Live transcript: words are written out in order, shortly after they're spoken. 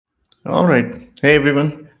All right. Hey,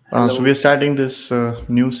 everyone. So Hello. we're starting this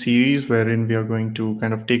new series wherein we are going to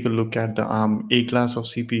kind of take a look at the ARM A class of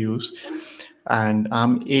CPUs and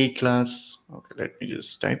ARM A class. Okay, let me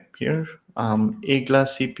just type here. A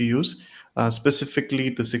class CPUs, specifically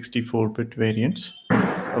the 64-bit variants,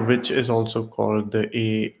 which is also called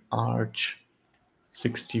the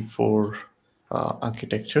aarch64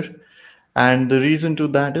 architecture. And the reason to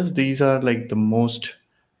that is these are like the most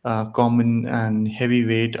common and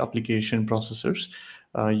heavyweight application processors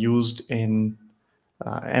used in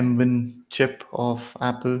M1 chip of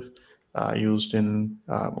Apple, used in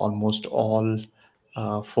almost all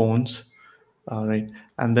phones. Right,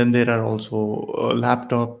 and then there are also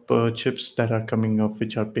laptop chips that are coming up,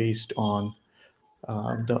 which are based on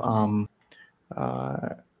the ARM uh,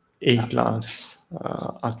 A class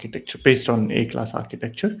architecture, based on A class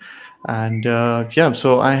architecture. And yeah,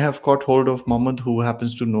 so I have caught hold of Mohammed, who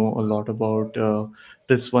happens to know a lot about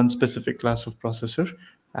this one specific class of processor.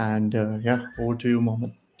 And yeah, over to you,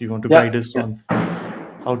 Mohammed. Do you want to Yeah, guide us yeah, on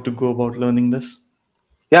how to go about learning this?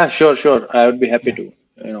 yeah. Sure, sure. I would be happy Yeah, to.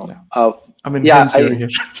 You know. yeah. Uh, I mean, yeah. hence you're here.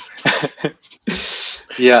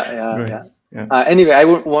 Yeah, Go yeah, yeah. ahead. Yeah. Anyway, I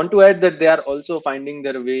would want to add that they are also finding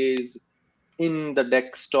their ways in the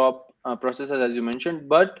desktop processors, as you mentioned,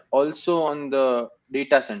 but also on the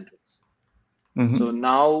data centers. So Mm-hmm.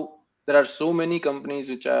 now there are so many companies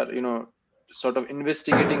which are, sort of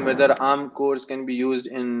investigating whether ARM cores can be used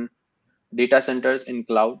in data centers in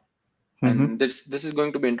cloud, and Mm-hmm. this is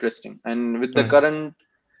going to be interesting. And with the Right. current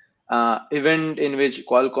event in which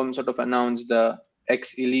Qualcomm sort of announced the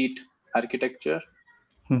X Elite architecture.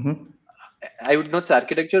 Mm-hmm. I would not say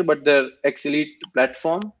architecture, but their X Elite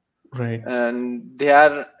platform. Right. And they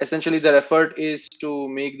are essentially, their effort is to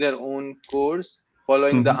make their own cores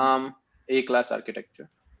following the Mm-hmm. ARM A class architecture.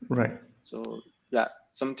 Right. So yeah,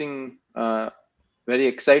 something very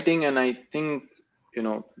exciting, and I think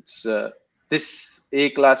it's this A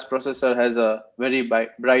class processor has a very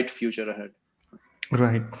bright future ahead.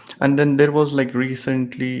 Right. And then there was like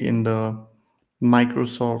recently in the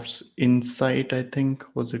Microsoft's Insight, I think,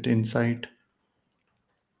 was it Insight?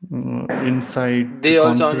 They Insight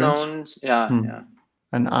also conference, announced, yeah, hmm. yeah.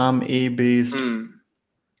 An ARM A based Hmm.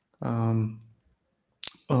 um,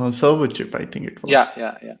 server chip, I think it was, Yeah,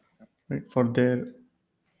 yeah, yeah. right, for their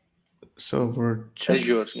server chip.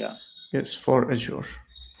 Azure, yeah. Yes, for Azure.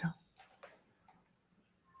 Yeah.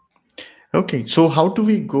 Okay, so how do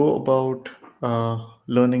we go about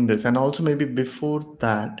learning this? And also, maybe before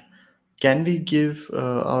that, can we give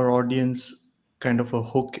our audience kind of a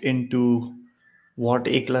hook into what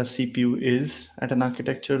A class CPU is at an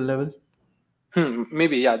architecture level?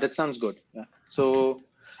 Maybe, yeah, that sounds good. Yeah. Okay. So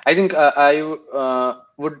I think I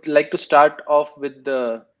would like to start off with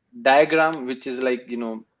the diagram, which is like,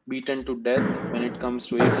 beaten to death when it comes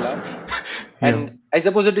to A class. Yeah. And I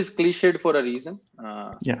suppose it is cliched for a reason,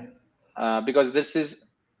 Yeah. because this is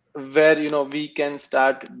where, we can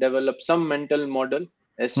start develop some mental model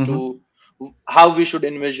as Hmm. to how we should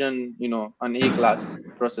envision, an A class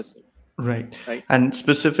processor, Right. right? And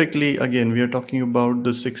specifically, again, we are talking about the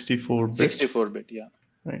 64-bit, 64-bit, yeah.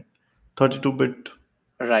 right? 32-bit,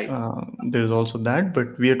 Right. there's also that,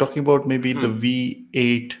 but we are talking about maybe the Hmm.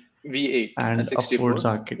 V8 V8 and and upwards 64. Yeah,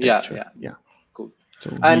 architecture. yeah. Yeah. Cool.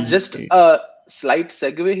 So And just V8. a slight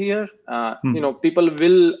segue here. Hmm. People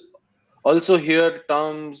will also hear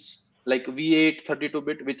terms like V8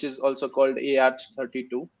 32-bit, which is also called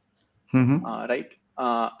aarch32, Mm-hmm. right?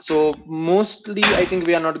 So mostly, I think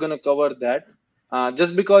we are not going to cover that,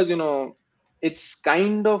 just because it's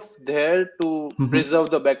kind of there to Mm-hmm.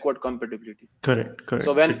 preserve the backward compatibility. Correct. So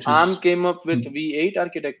Correct. when Which ARM is. came up with Hmm. V8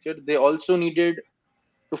 architecture, they also needed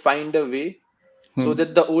to find a way so Hmm.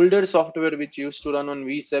 that the older software which used to run on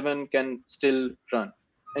V7 can still run.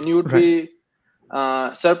 And you would Right. be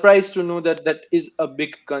surprised to know that that is a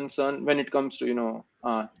big concern when it comes to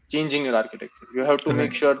changing your architecture. You have to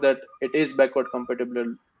make Right. sure that it is backward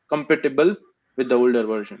compatible with the older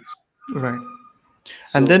versions. Right.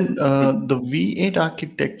 And So then the V8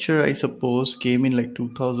 architecture, I suppose, came in like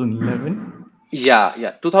 2011. yeah,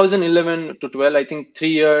 yeah, 2011 to 12, I think 3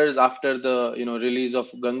 years after the release of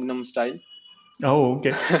Gangnam Style. Oh,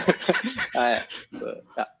 okay. So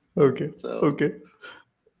yeah, Okay. so Okay.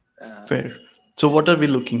 uh, Fair. So what are we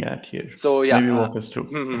looking at here? so yeah, Maybe walk us through.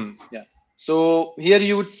 Yeah. yeah. So here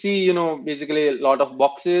you would see, basically a lot of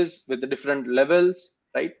boxes with the different levels,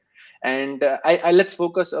 right? And I let's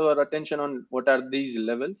focus our attention on what are these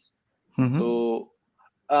levels. Mm-hmm. So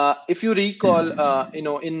if you recall,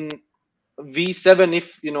 in V7,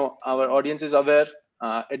 if our audience is aware,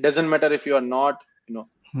 it doesn't matter if you are not,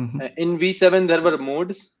 Mm-hmm. in V7 there were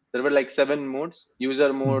modes. there were like 7 modes: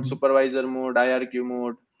 user mode, supervisor mode, IRQ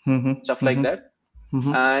mode, stuff like that.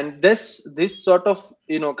 And this sort of,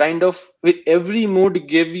 kind of, with every mode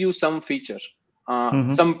give you some feature,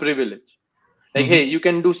 some privilege. Like, hey, you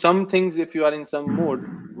can do some things if you are in some mode,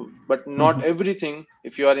 but not everything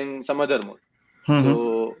if you are in some other mode.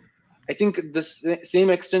 So I think this same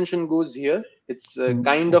extension goes here. It's a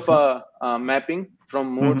kind of a mapping from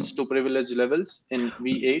modes to privilege levels in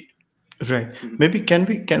V8. Right. Maybe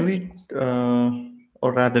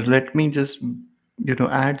or rather, let me just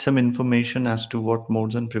add some information as to what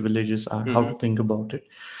modes and privileges are, how to think about it.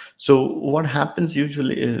 So what happens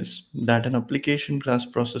usually is that an application class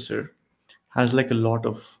processor has like a lot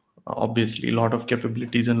of, obviously a lot of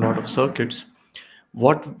capabilities and a lot of circuits.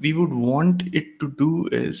 What we would want it to do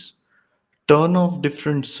is turn off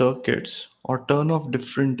different circuits or turn off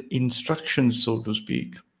different instructions, so to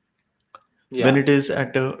speak, when it is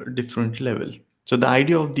at a different level. So the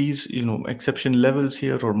idea of these, exception levels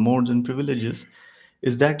here, or modes and privileges,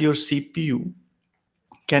 is that your CPU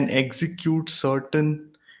can execute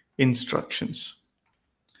certain instructions,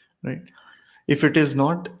 right? If it is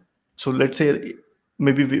not, so let's say,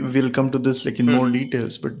 maybe we'll come to this like in more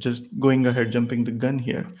details, but just going ahead, jumping the gun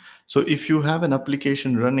here. So if you have an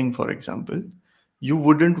application running, for example, you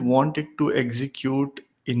wouldn't want it to execute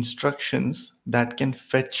instructions that can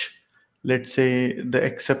fetch, let's say, the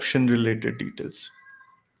exception related details,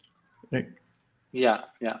 right?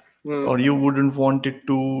 Or you wouldn't want it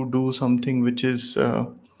to do something which is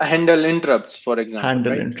Handle interrupts, for example,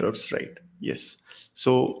 handle right? interrupts, right? Yes.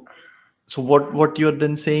 So what you're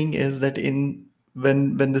then saying is that in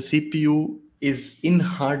when the CPU is in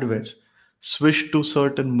hardware switched to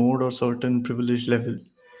certain mode or certain privilege level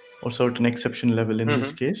or certain exception level, in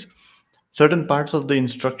this case, certain parts of the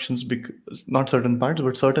instructions, not certain parts,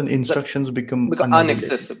 but certain instructions become unavailable.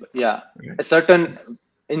 Unaccessible. A certain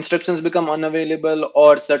instructions become unavailable,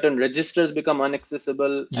 or certain registers become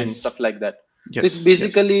inaccessible, and stuff like that. So it's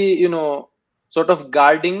basically, sort of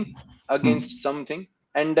guarding against something.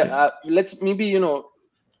 And let's maybe,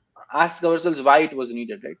 ask ourselves why it was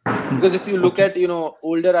needed, right? Because if you look at,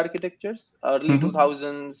 older architectures, early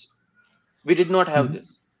 2000s, we did not have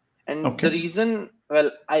this. And the reason, well,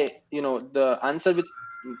 the answer with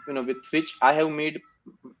which I have made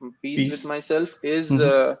peace with myself is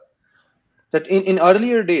that in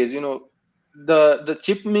earlier days, the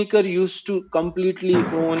chip maker used to completely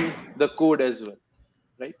own the code as well,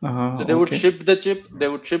 right? So they would ship the chip, they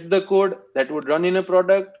would ship the code that would run in a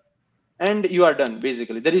product, and you are done.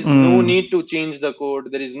 Basically, there is no need to change the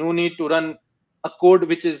code. There is no need to run a code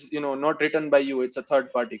which is, not written by you. It's a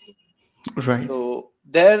third party code. Right. So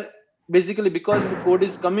there, basically, because the code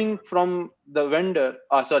is coming from the vendor,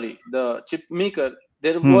 the chip maker,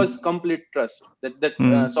 there was complete trust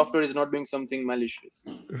that software is not doing something malicious.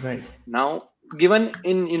 Right. Now, given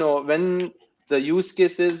in, when the use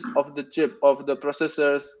cases of the chip, of the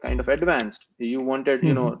processors kind of advanced, you wanted,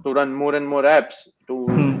 to run more and more apps, to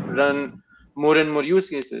run more and more use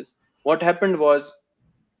cases. What happened was,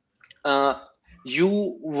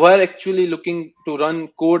 you were actually looking to run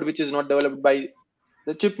code which is not developed by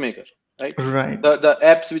the chip maker, right? The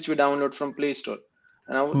apps which we download from Play Store.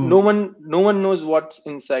 Now no one knows what's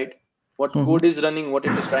inside, what code is running, what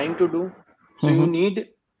it is trying to do. So you need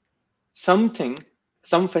some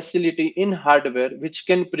facility in hardware which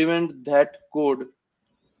can prevent that code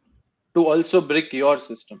to also break your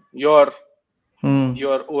system, your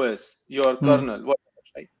OS, your kernel, whatever,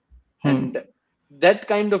 right? And that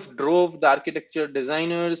kind of drove the architecture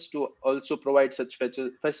designers to also provide such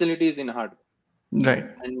facilities in hardware. Right.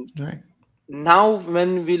 And right. Now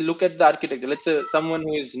when we look at the architecture, let's say someone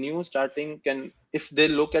who is new starting can, if they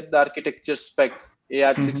look at the architecture spec,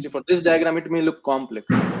 aarch64, this diagram, it may look complex,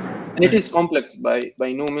 and it is complex, by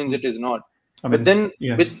no means it is not. But then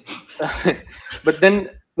but then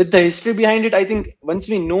with the history behind it, I think once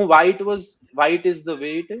we know why it is the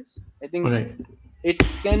way it is, I think it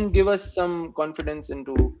can give us some confidence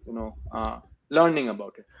into learning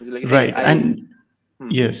about it. It's like, right.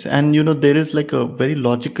 Yes, and there is like a very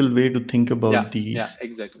logical way to think about these. Yeah,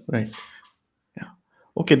 exactly. Right. Yeah.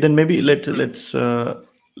 Okay, then maybe let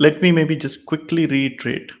me maybe just quickly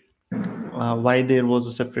reiterate why there was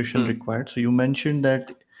a separation required. So you mentioned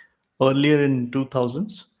that earlier in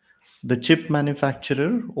 2000s, the chip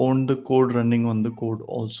manufacturer owned the code running on the code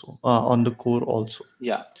also, on the core also.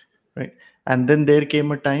 Yeah. Right. And then there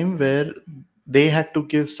came a time where they had to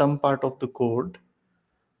give some part of the code,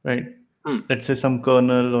 right? Let's say some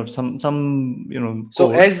kernel or some so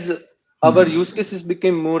code. As our use cases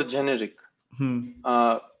became more generic,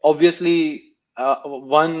 obviously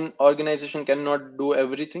one organization cannot do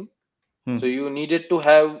everything. So you needed to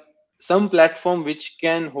have some platform which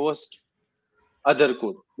can host other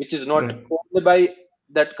code, which is not owned by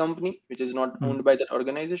that company, which is not owned by that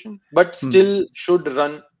organization, but still should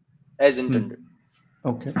run as intended.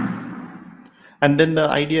 Okay. And then the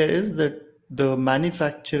idea is that the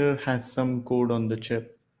manufacturer has some code on the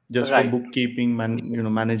chip just for bookkeeping,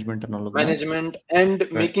 management and all of that. Management and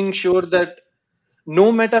making sure that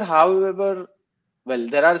no matter however, well,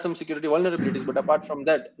 there are some security vulnerabilities, but apart from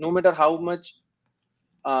that, no matter how much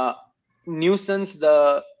nuisance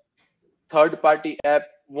the third party app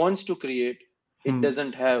wants to create, it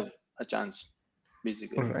doesn't have a chance,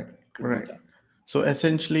 basically. Right. So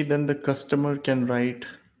essentially then the customer can write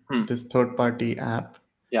this third party app.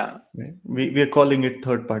 Yeah. Right? We are calling it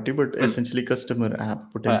third party, but essentially customer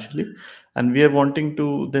app potentially. And we are wanting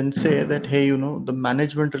to then say that, hey, the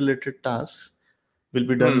management related tasks will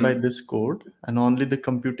be done by this code, and only the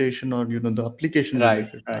computation or the application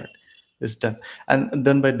related part is done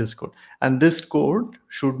by this code. And this code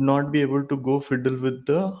should not be able to go fiddle with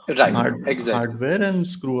the hardware and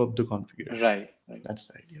screw up the configuration. Right. That's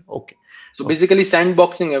the idea. Okay. So basically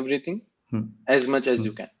sandboxing everything as much as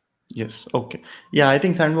you can. Yes. Okay. Yeah, I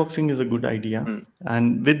think sandboxing is a good idea.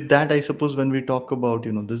 And with that, I suppose when we talk about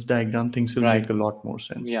this diagram, things will make a lot more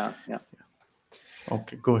sense. Yeah.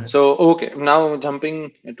 Okay, go ahead. So, okay, now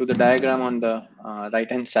jumping to the diagram on the right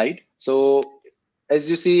hand side. So, as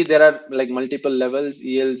you see, there are like multiple levels,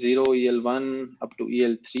 EL0, EL1 up to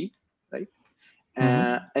EL3, right?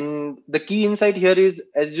 And the key insight here is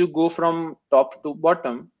as you go from top to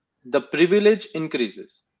bottom, the privilege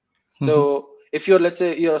increases. So, if you're, let's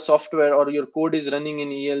say, your software or your code is running in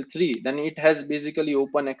EL3, then it has basically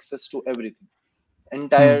open access to everything.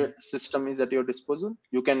 Entire system is at your disposal.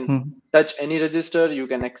 You can touch any register, you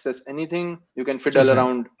can access anything, you can fiddle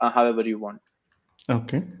around however you want.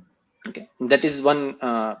 Okay, that is one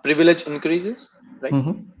privilege increases,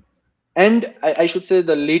 right? And I should say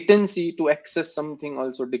the latency to access something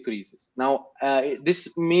also decreases. Now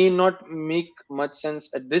this may not make much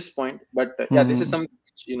sense at this point, but yeah, this is something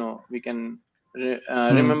which we can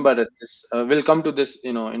remember at this. We'll come to this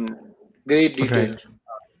in great detail.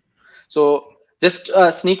 So just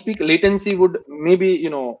a sneak peek, latency would maybe,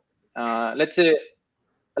 let's say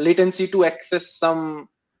latency to access some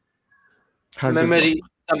memory,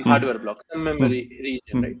 some hardware block, some memory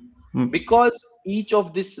region, right? Because each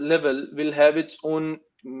of this level will have its own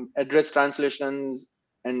address translations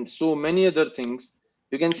and so many other things.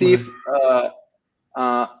 You can see if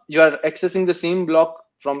you are accessing the same block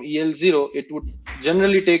from EL0, it would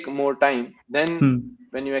generally take more time than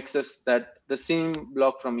when you access the same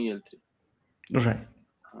block from EL3. Right.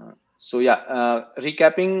 So yeah,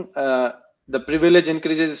 recapping, the privilege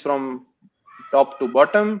increases from top to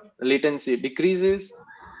bottom, latency decreases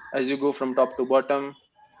as you go from top to bottom.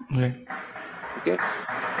 Right. Okay.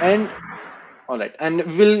 And all right, and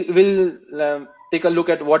we'll take a look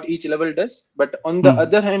at what each level does. But on the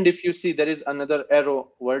other hand, if you see, there is another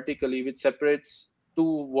arrow vertically which separates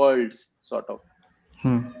two worlds, sort of.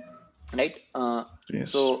 Right.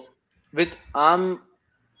 Yes. So with ARM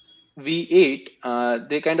v8,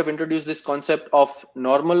 they kind of introduced this concept of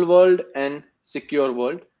normal world and secure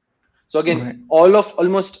world. So again,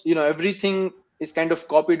 almost everything is kind of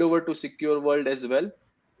copied over to secure world as well,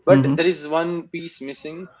 but there is one piece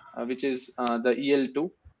missing, which is the EL2,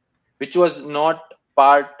 which was not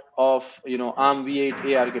part of ARM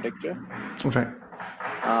v8A architecture.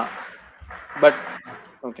 Right. But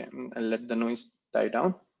okay, I'll let the noise die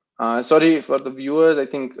down. Sorry for the viewers. I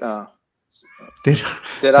think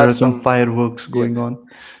there are some fireworks going on.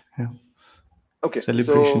 Yeah. Okay.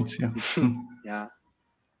 Celebrations. So, yeah.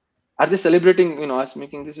 Are they celebrating us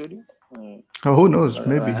making this video? Who knows?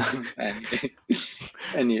 Maybe.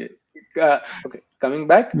 Anyway, okay. Coming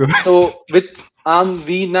back. So with ARM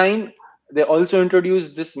v9, they also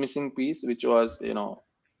introduced this missing piece, which was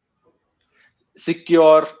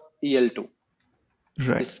secure EL2.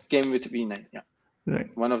 Right. This came with v9. Yeah. Right.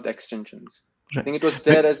 One of the extensions. Right. I think it was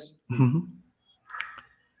there as.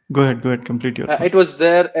 Go ahead. Complete your. It was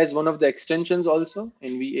there as one of the extensions also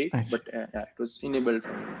in v8, but yeah, it was enabled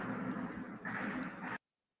from.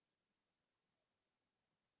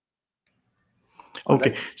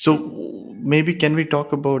 Okay, so maybe can we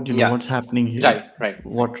talk about what's happening here? Right.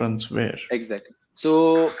 What runs where? Exactly.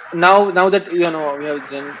 So now that we have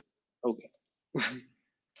done. Okay.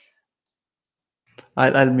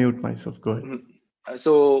 I'll mute myself. Go ahead.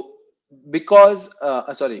 So because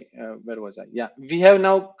sorry, where was I? Yeah, we have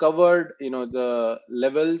now covered the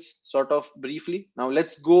levels sort of briefly. Now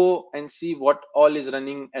let's go and see what all is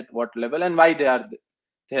running at what level and why they are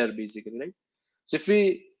there, basically, right? So if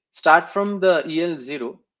we start from the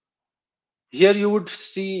EL0, Here you would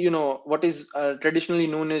see, what is traditionally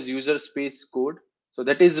known as user space code. So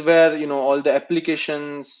that is where, all the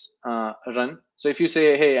applications run. So if you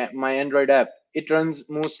say, hey, my Android app, it runs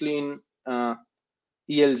mostly in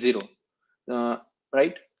EL0, uh,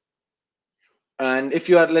 right? And if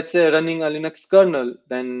you are, let's say, running a Linux kernel,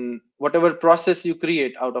 then whatever process you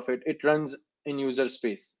create out of it, it runs in user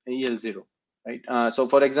space, EL0, right? So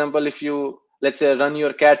for example, if you, let's say, run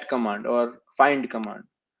your cat command or find command,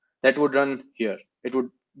 that would run here. It would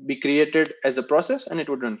be created as a process and it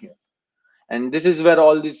would run here. And this is where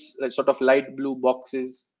all these sort of light blue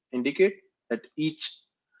boxes indicate that each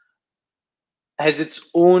has its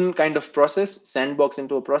own kind of process, sandbox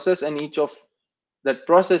into a process, and each of that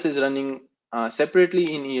process is running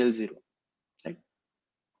separately in EL0. Right?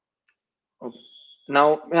 Okay.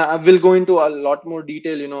 Now I will go into a lot more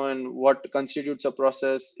detail, and what constitutes a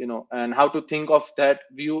process, and how to think of that,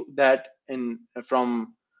 view that in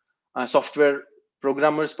from software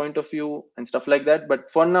programmers point of view and stuff like that. But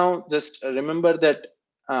for now, just remember that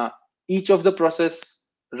uh, each of the process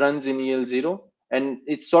runs in EL0 and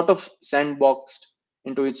it's sort of sandboxed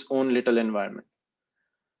into its own little environment.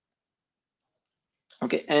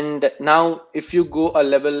 Okay, and now if you go a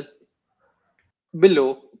level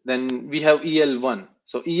below, then we have EL1.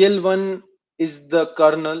 So EL1 is the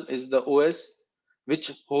kernel, is the OS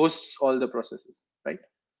which hosts all the processes, right?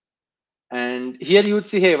 And here you would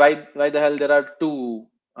see, hey, why the hell there are two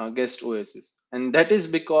guest OSs? And that is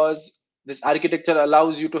because this architecture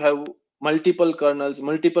allows you to have multiple kernels,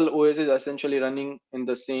 multiple OSs essentially running in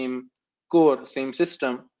the same core, same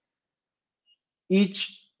system,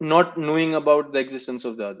 each not knowing about the existence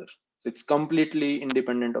of the other. So it's completely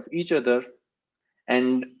independent of each other.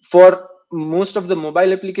 And for most of the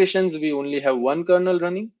mobile applications, we only have one kernel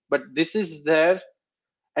running, but this is there.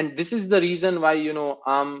 And this is the reason why,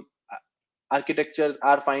 ARM architectures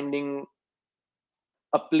are finding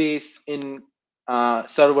a place in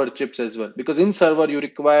server chips as well, because in server you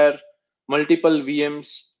require multiple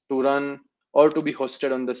VMs to run or to be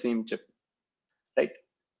hosted on the same chip, right?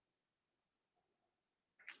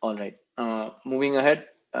 All right, moving ahead.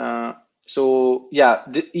 So yeah,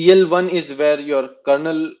 the EL1 is where your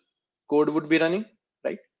kernel code would be running,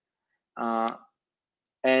 right? uh,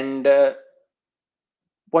 and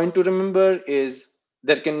point to remember is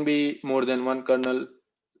there can be more than one kernel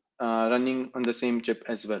running on the same chip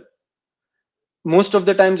as well. Most of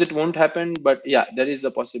the times it won't happen, but yeah, there is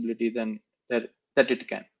a possibility then that it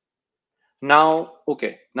can. Now,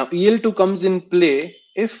 okay, now EL2 comes in play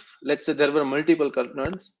if, let's say, there were multiple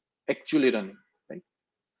kernels actually running, right?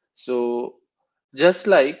 So just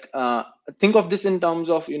like think of this in terms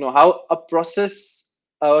of, how a process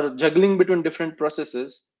or juggling between different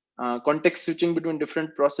processes, context switching between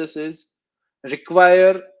different processes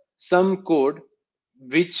require some code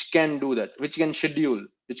which can do that, which can schedule,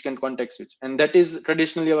 which can context switch, and that is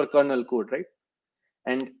traditionally our kernel code, right?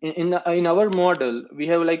 And in our model we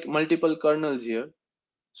have like multiple kernels here,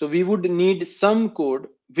 so we would need some code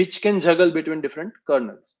which can juggle between different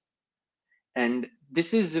kernels. And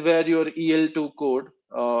this is where your EL2 code,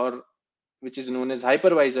 or which is known as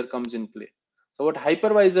hypervisor, comes in play. So what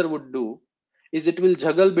hypervisor would do is it will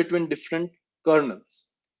juggle between different kernels,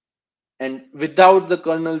 and without the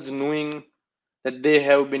kernels knowing that they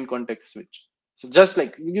have been context switched. So just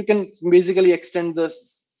like you can basically extend the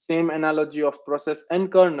same analogy of process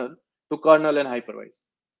and kernel to kernel and hypervisor.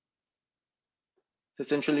 It's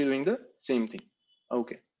essentially doing the same thing.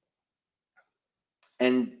 Okay.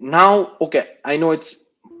 And now, okay, I know it's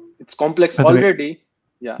complex By the way, already.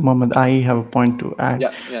 Yeah. Mohammed, I have a point to add.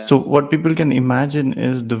 Yeah. So what people can imagine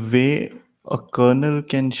is the way a kernel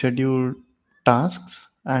can schedule tasks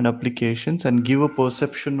and applications and give a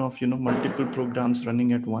perception of multiple programs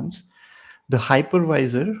running at once. The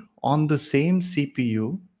hypervisor on the same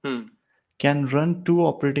CPU can run two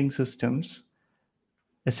operating systems,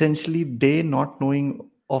 essentially they not knowing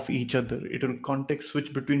of each other. It will context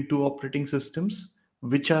switch between two operating systems,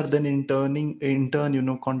 which are then in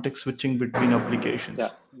turn context switching between applications. Yeah.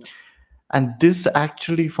 And this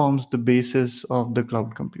actually forms the basis of the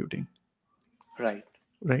cloud computing.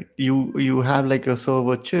 Right, you have like a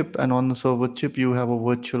server chip, and on the server chip you have a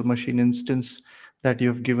virtual machine instance that you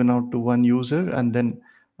have given out to one user, and then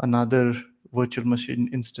another virtual machine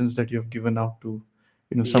instance that you have given out to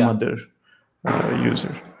some other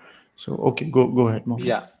user. So okay, go ahead, Mohammed.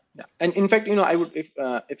 Yeah. And in fact, I would,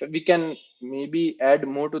 if we can maybe add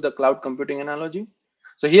more to the cloud computing analogy.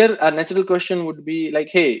 So here a natural question would be like,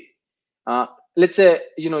 hey, let's say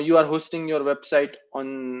you are hosting your website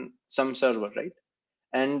on some server, right?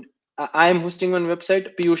 And I am hosting one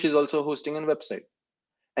website, Piyush is also hosting a website,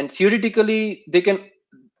 and theoretically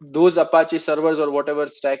those Apache servers or whatever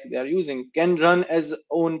stack they are using can run as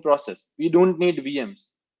own process. We don't need VMs.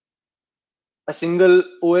 A single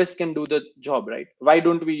OS can do the job, right? Why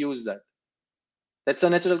don't we use that? That's a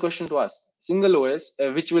natural question to ask. Single OS,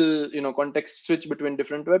 which will context switch between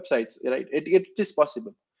different websites, right? It is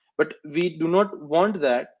possible, but we do not want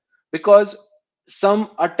that, because some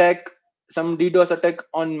DDoS attack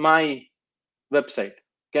on my website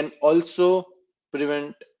can also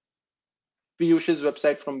prevent Piyush's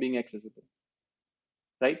website from being accessible,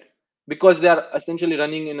 right? Because they are essentially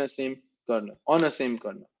running in a same kernel, on a same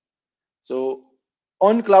kernel. So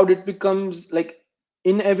on cloud, it becomes like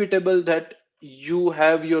inevitable that you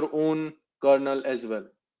have your own kernel as well.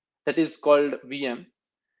 That is called VM.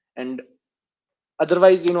 And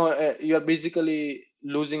otherwise, you are basically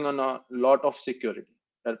losing on a lot of security.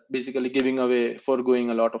 You're basically giving away,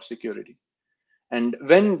 foregoing a lot of security. And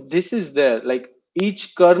when this is there, like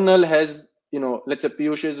each kernel has, let's say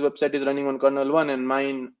Piyush's website is running on kernel 1 and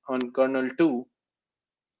mine on kernel 2.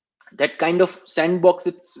 That kind of sandbox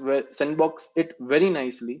it very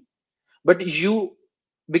nicely. But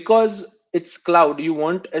because it's cloud, you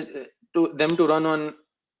want them to run on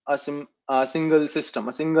a single system,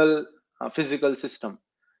 a single physical system,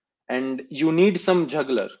 and you need some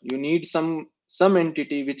juggler, you need some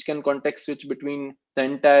entity which can context switch between the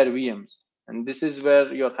entire VMs, and this is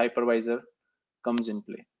where your hypervisor comes in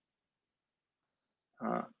play.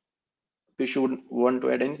 We should want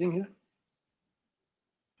to add anything here?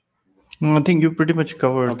 No, I think you pretty much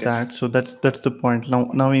covered that. So that's the point.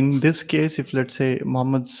 Now in this case, if let's say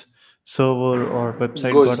Mohammed's server or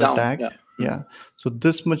website goes got down, attacked, yeah. So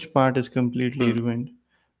this much part is completely ruined,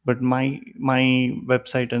 but my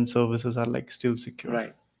website and services are like still secure,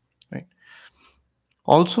 right?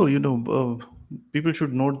 Also, people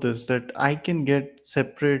should note this, that I can get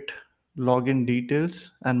separate login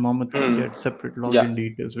details and Mohammed can get separate login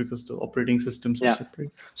details because the operating systems are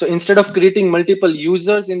separate. So instead of creating multiple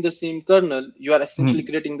users in the same kernel, you are essentially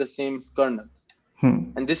creating the same kernel.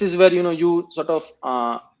 And this is where you sort of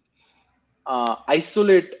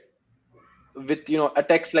isolate with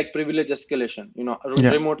attacks like privilege escalation,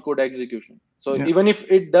 remote code execution. So even if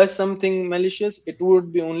it does something malicious, it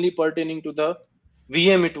would be only pertaining to the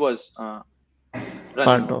VM it was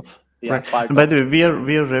part of. Right. And by the way,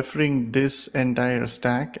 we are referring this entire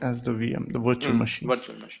stack as the VM, the virtual machine.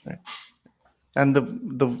 Virtual machine. Right. And the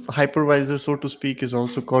hypervisor, so to speak, is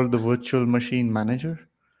also called the virtual machine manager.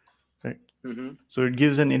 Right. So it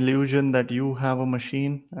gives an illusion that you have a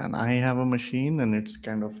machine and I have a machine, and it's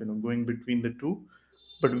kind of going between the two,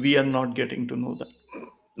 but we are not getting to know that.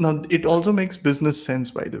 Now it also makes business sense,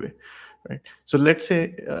 by the way, right? So let's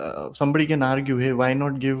say somebody can argue, hey, why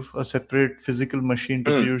not give a separate physical machine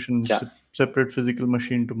to Piyush and separate physical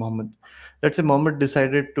machine to Mohammed? Let's say Mohammed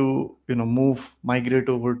decided to migrate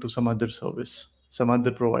over to some other service, some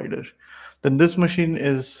other provider. Then this machine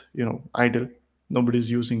is idle. Nobody's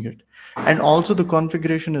using it. And also the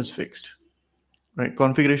configuration is fixed, right?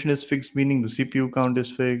 Configuration is fixed, meaning the CPU count is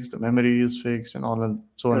fixed, the memory is fixed, and all and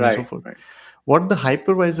so on and so forth. What the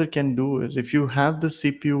hypervisor can do is, if you have the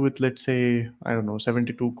CPU with, let's say, I don't know,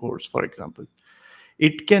 72 cores, for example,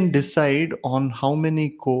 it can decide on how many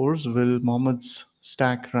cores will Mohammed's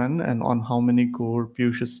stack run and on how many core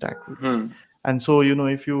Piyush's stack will run. And so,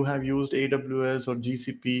 if you have used AWS or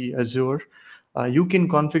GCP, Azure, you can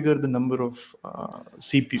configure the number of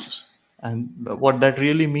CPUs. And what that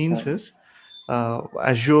really means is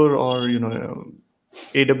Azure or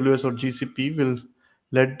AWS or GCP will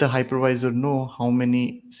let the hypervisor know how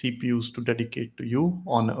many CPUs to dedicate to you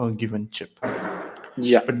on a given chip.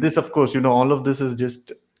 But this, of course, all of this is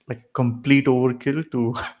just like complete overkill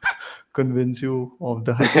to convince you of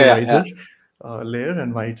the hypervisor layer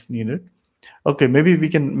and why it's needed. Okay, maybe we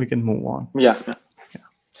can move on.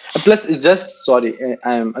 Plus, sorry,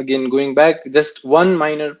 I am again going back. Just one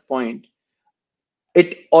minor point.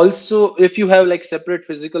 It also, if you have like separate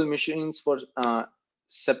physical machines for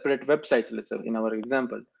separate websites, let's say in our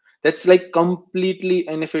example, that's like completely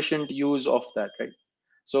inefficient use of that, right?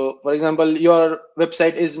 So for example, your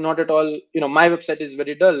website is not at all, my website is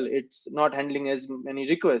very dull. It's not handling as many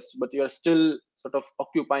requests, but you are still sort of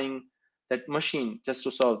occupying that machine just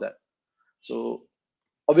to solve that. So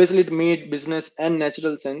obviously it made business and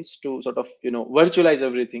natural sense to sort of, virtualize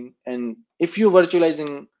everything. And if you're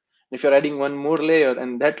virtualizing, if you're adding one more layer,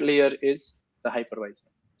 and that layer is the hypervisor.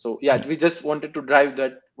 So we just wanted to drive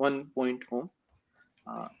that one point home.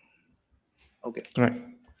 Okay. Right.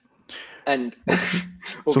 And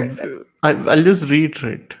okay. So I'll just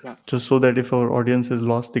reiterate, just so that if our audience is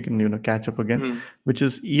lost, they can catch up again. Which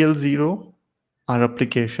is EL0 are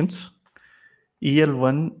applications,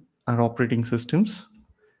 EL1 are operating systems,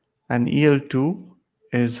 and EL2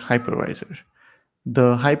 is hypervisor.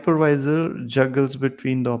 The hypervisor juggles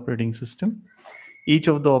between the operating system. Each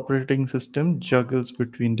of the operating system juggles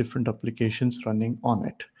between different applications running on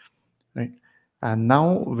it, right? And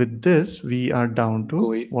now with this, we are down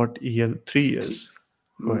to what EL3 is.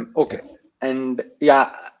 Go ahead. Okay. And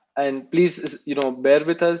yeah, and please, bear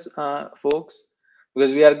with us, folks,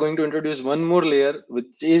 because we are going to introduce one more layer,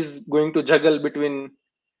 which is going to juggle between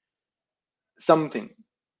something.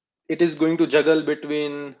 It is going to juggle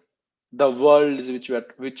between the worlds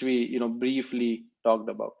which we briefly talked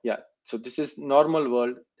about. Yeah. So this is normal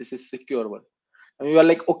world. This is secure world. And we are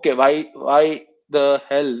like, okay, why the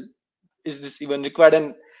hell is this even required?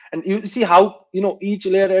 And you see how each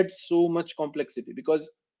layer adds so much complexity,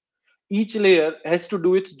 because each layer has to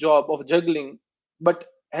do its job of juggling, but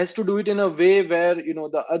has to do it in a way where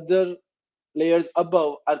the other layers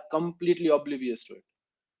above are completely oblivious to it.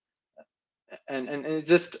 And it's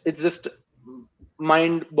just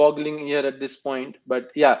mind boggling here at this point.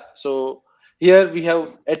 But yeah, so here we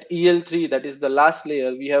have at EL3, that is the last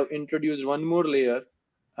layer, we have introduced one more layer.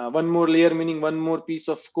 One more layer meaning one more piece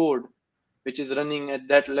of code which is running at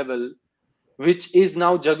that level, which is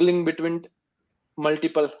now juggling between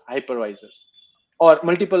multiple hypervisors or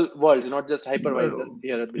multiple worlds, not just hypervisor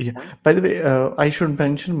here at this Yeah. point. By the way, I should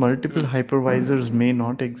mention multiple hypervisors may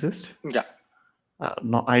not exist. Yeah.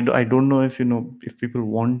 No, I don't know if if people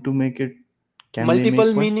want to make it, can they Multiple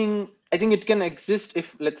make one? meaning, I think it can exist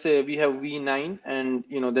if, let's say, we have v9 and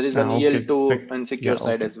there is an Okay. EL2 and secure Yeah.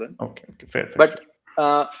 side Okay. as well. Okay. Okay. Fair. Fair. But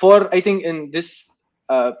Fair. for, I think, in this,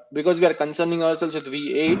 because we are concerning ourselves with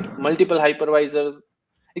v8 multiple hypervisors,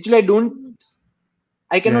 actually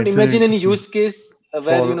I Yeah, cannot it's an imagine any interesting use case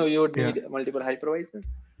where for you would need multiple hypervisors.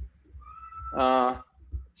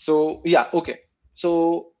 So yeah, okay.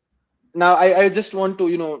 So now I just want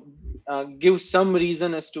to give some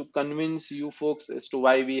reason as to convince you folks as to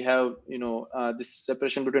why we have this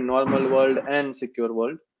separation between normal world and secure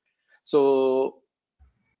world. So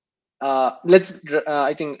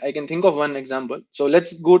I think I can think of one example. So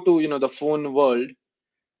let's go to the phone world,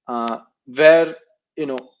 where you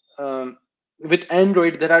know um, with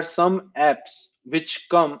Android there are some apps which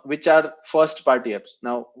are first party apps.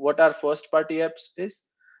 Now what are first party apps is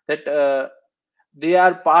that they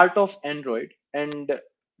are part of Android, and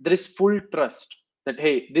there is full trust that,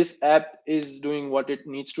 hey, this app is doing what it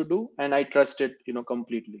needs to do and I trust it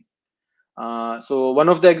completely. So one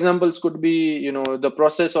of the examples could be the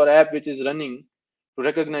process or app which is running to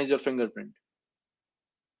recognize your fingerprint,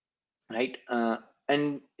 right?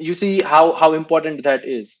 And you see how important that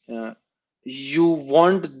is. You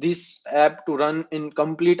want this app to run in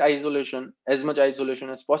complete isolation, as much isolation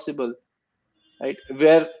as possible, right,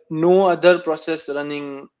 where no other process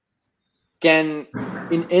running can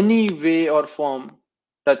in any way or form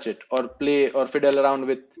touch it or play or fiddle around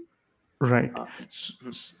with. right. uh,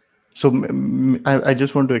 So I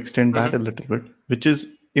just want to extend that a little bit, which is,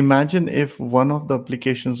 imagine if one of the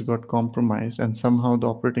applications got compromised and somehow the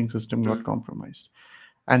operating system got compromised,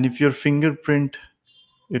 and if your fingerprint,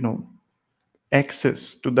 you know,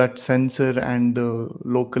 access to that sensor and the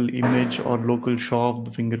local image or local show of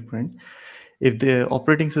the fingerprint, if the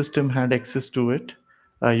operating system had access to it,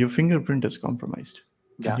 your fingerprint is compromised,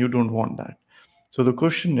 yeah and you don't want that. So the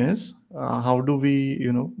question is, how do we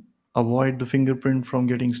avoid the fingerprint from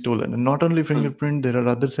getting stolen? And not only fingerprint, there are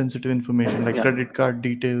other sensitive information like yeah credit card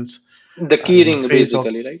details, the key ring face of,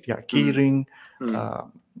 basically, right? yeah, key ring, uh,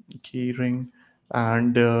 key ring,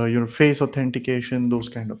 and face authentication, those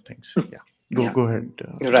kind of things. Yeah, Yeah, go ahead.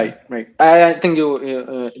 right. I think you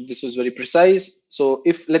this was very precise. So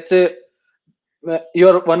if, let's say,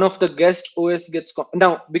 your one of the guest OS gets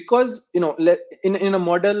now, because in a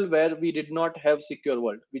model where we did not have secure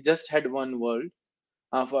world, we just had one world.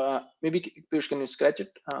 For maybe Piyush, can you scratch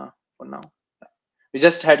it for now? We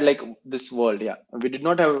just had like this world. Yeah, we did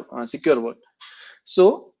not have a secure world.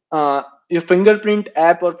 So your fingerprint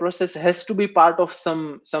app or process has to be part of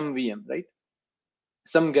some VM, right?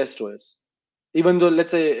 Some guest OS. Even though,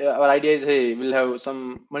 let's say, our idea is, hey, we'll have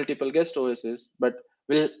some multiple guest OSs, but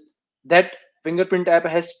will that fingerprint app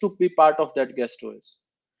has to be part of that guest OS.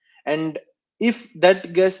 And if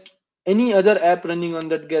that guest, any other app running on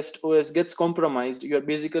that guest OS gets compromised, you're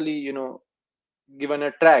basically given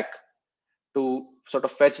a track to sort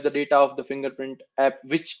of fetch the data of the fingerprint app,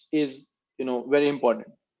 which is very important.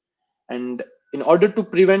 And in order to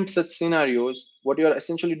prevent such scenarios, what you're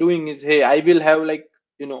essentially doing is, hey, I will have like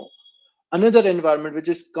another environment which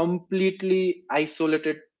is completely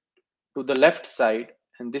isolated to the left side,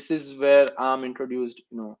 and this is where ARM introduced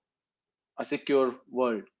a secure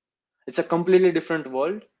world. It's a completely different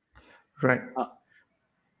world. Right.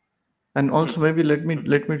 And also maybe let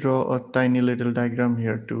me draw a tiny little diagram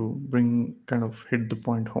here to bring kind of hit the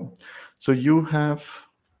point home. So you have,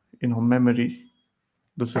 memory.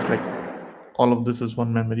 This is like all of this is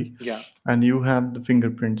one memory. Yeah. And you have the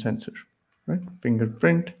fingerprint sensor, right?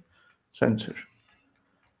 Fingerprint sensor.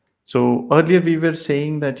 So earlier we were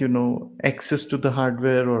saying that access to the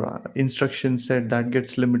hardware or instruction set that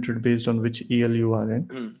gets limited based on which EL you are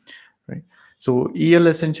in, right? So EL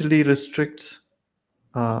essentially restricts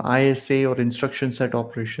ISA or instruction set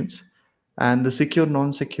operations, and the secure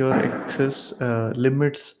non-secure access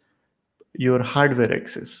limits your hardware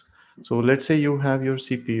access. So let's say you have your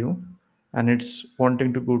CPU and it's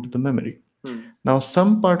wanting to go to the memory. Now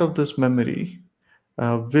some part of this memory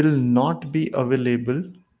will not be available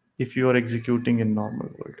if you are executing in normal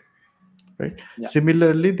world, right? Yeah.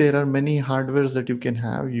 Similarly, there are many hardwares that you can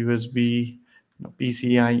have, USB,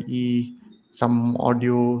 PCIe, some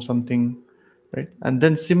audio, something, right? And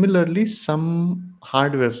then similarly, some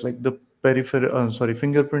hardwares like the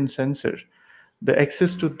fingerprint sensor, the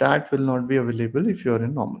access to that will not be available if you are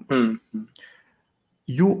in normal world.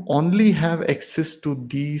 You only have access to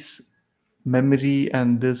these memory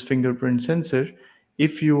and this fingerprint sensor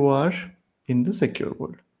if you are in the secure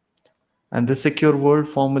world. And the secure world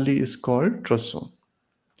formally is called trust zone.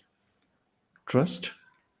 Trust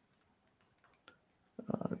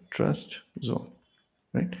zone,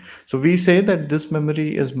 right? So we say that this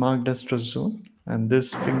memory is marked as trust zone and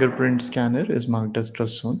this fingerprint scanner is marked as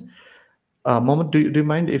trust zone. Mohammed, do you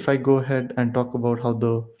mind if I go ahead and talk about how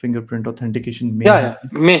the fingerprint authentication may happen?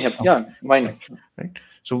 May have. Okay. Yeah, why not? Right.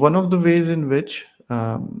 So one of the ways in which,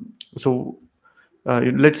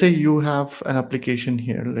 let's say you have an application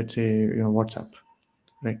here, let's say WhatsApp,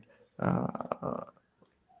 right?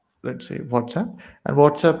 Let's say WhatsApp, and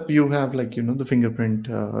WhatsApp you have the fingerprint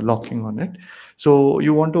locking on it. So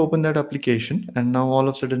you want to open that application, and now all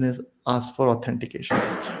of a sudden is asked for authentication.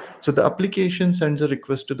 So the application sends a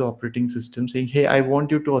request to the operating system saying, hey, I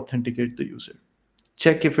want you to authenticate the user.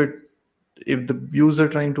 Check if the user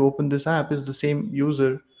trying to open this app is the same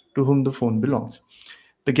user to whom the phone belongs.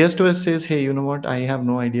 The guest OS says, hey, you know what? I have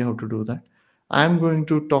no idea how to do that. I'm going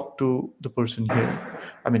to talk to the person here.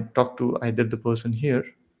 Talk to either the person here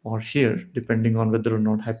or here, depending on whether or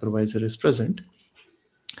not hypervisor is present.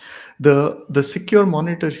 The secure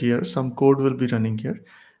monitor here, some code will be running here.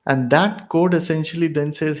 And that code essentially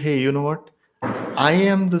then says, hey, you know what? I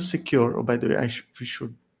am the secure. Oh, by the way, we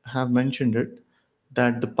should have mentioned it,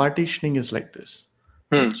 that the partitioning is like this.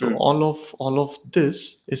 So all of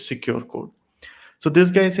this is secure code. So this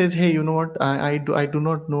guy says, hey, you know what? I do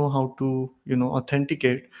not know how to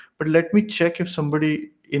authenticate, but let me check if somebody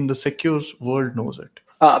in the secure world knows it.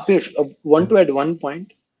 Piyush, want to add one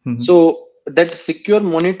point. So that secure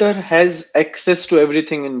monitor has access to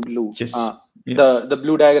everything in blue. Yes. The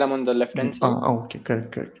blue diagram on the left hand side. Okay,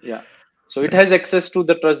 correct. Yeah. So it has access to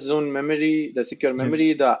the trust zone memory, the secure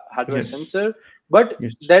memory, the hardware sensor, but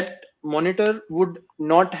that monitor would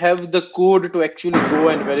not have the code to actually go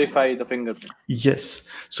and verify the fingerprint. Yes.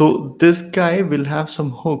 So this guy will have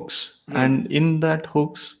some hooks, and in that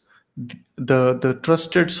hooks, the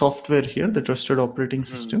trusted software here, the trusted operating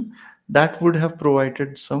system, that would have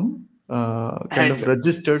provided some kind of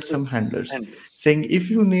registered some handlers saying, if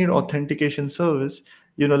you need authentication service,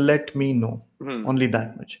 let me know. Only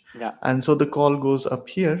that much. Yeah. And so the call goes up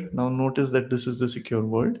here. Now notice that this is the secure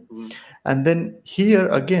world. And then here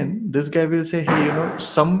again, this guy will say, hey,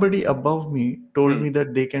 somebody above me told me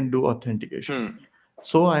that they can do authentication.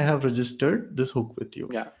 So I have registered this hook with you.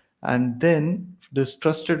 Yeah. And then this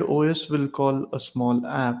trusted OS will call a small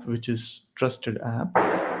app, which is trusted app,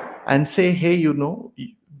 and say, hey,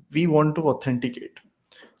 we want to authenticate.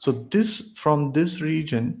 So from this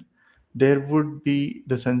region, there would be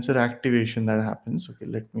the sensor activation that happens. Okay,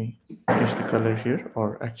 let me change the color here,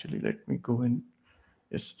 or actually let me go in.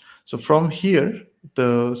 Yes. So from here,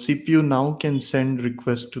 the CPU now can send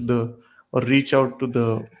requests or reach out to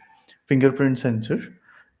the fingerprint sensor,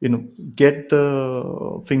 get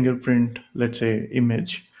the fingerprint, let's say,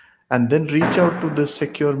 image, and then reach out to the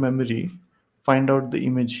secure memory, find out the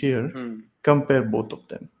image here, compare both of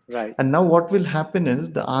them. Right. And now what will happen is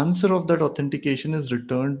the answer of that authentication is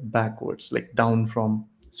returned backwards, like down from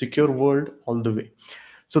secure world all the way.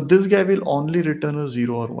 So this guy will only return a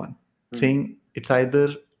 0 or 1, saying it's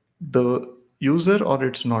either the user or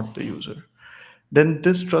it's not the user. Then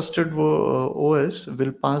this trusted OS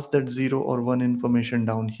will pass that 0 or 1 information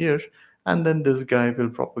down here, and then this guy will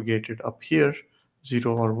propagate it up here,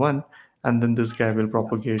 0 or 1, and then this guy will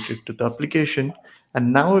propagate it to the application.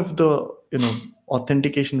 And now if the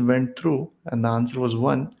authentication went through and the answer was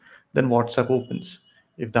 1, then WhatsApp opens.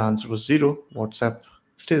 If the answer was 0, WhatsApp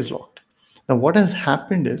stays locked. Now, what has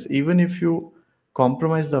happened is, even if you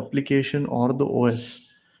compromise the application or the OS,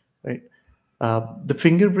 right, the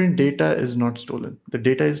fingerprint data is not stolen. The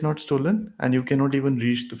data is not stolen, and you cannot even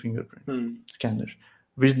reach the fingerprint scanner,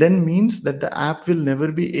 which then means that the app will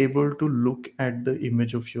never be able to look at the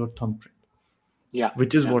image of your thumbprint,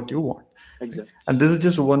 which is what you want. Exactly. And this is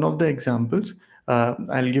just one of the examples.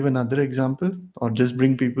 I'll give another example, or just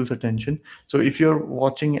bring people's attention. So if you're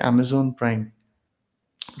watching Amazon Prime,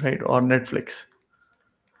 right, or Netflix,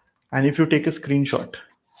 and if you take a screenshot,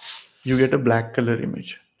 you get a black color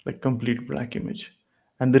image, like complete black image.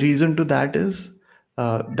 And the reason to that is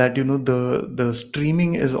that the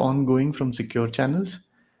streaming is ongoing from secure channels,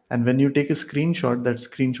 and when you take a screenshot, that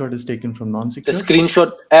screenshot is taken from The non-secure.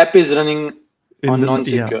 screenshot app is running In on the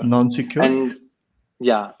non-secure. Non-secure, And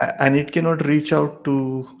and it cannot reach out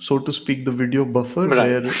to, so to speak, the video buffer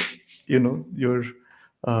where your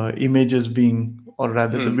image is being, or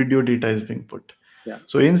rather the video data is being put.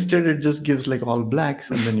 So instead it just gives like all blacks,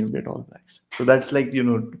 and then you get all blacks. So that's like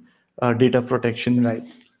data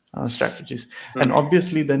protection strategies. And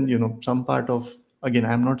obviously then some part of, again,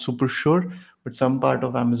 I'm not super sure, but some part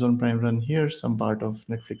of Amazon Prime run here, some part of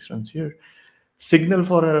Netflix runs here. Signal,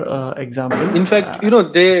 for example, in fact,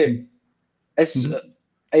 they, as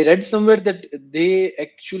I read somewhere, that they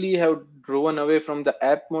actually have driven away from the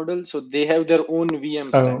app model, so they have their own VM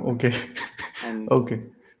stack. Okay. And okay.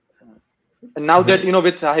 And now that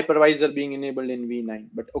with hypervisor being enabled in V9,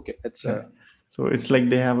 but okay, that's so it's like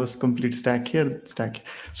they have a complete stack here, stack.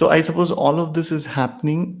 So I suppose all of this is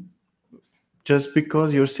happening just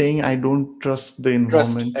because you're saying I don't trust the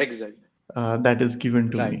environment that is given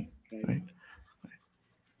to me. Right.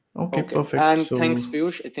 Okay, perfect. And thanks,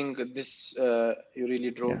 Piyush. I think this you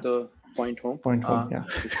really drove the point home. Yeah.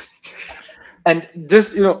 And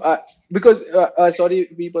this, because sorry,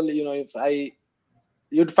 people, if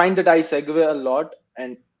you'd find that I segue a lot,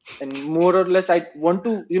 and more or less I want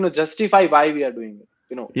to justify why we are doing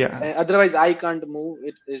it. Otherwise I can't move.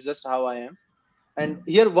 It is just how I am. And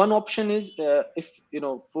here one option is, if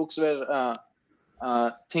folks were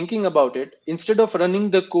thinking about it, instead of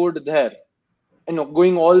running the code there,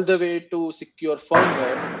 going all the way to secure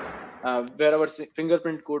firmware, where our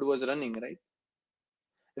fingerprint code was running, right?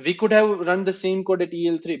 We could have run the same code at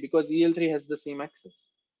EL3, because EL3 has the same access.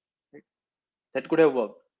 Right? That could have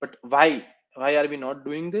worked. But why are we not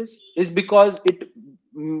doing this? Is because it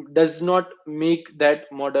does not make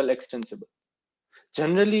that model extensible.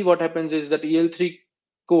 Generally what happens is that EL3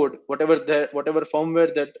 code, whatever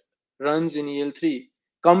firmware that runs in EL3,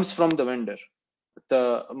 comes from the vendor,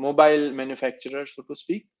 the mobile manufacturer, so to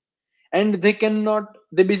speak. And they cannot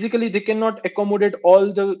accommodate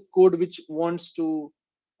all the code which wants to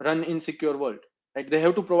run in secure world, right? They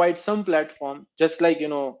have to provide some platform, just like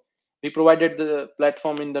we provided the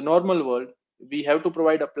platform in the normal world. We have to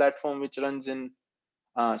provide a platform which runs in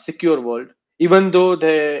secure world, even though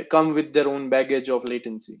they come with their own baggage of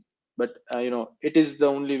latency. But it is the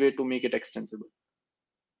only way to make it extensible.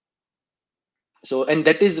 So, and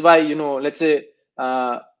that is why let's say,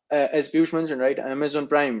 as Piyush mentioned, right, Amazon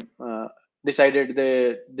Prime decided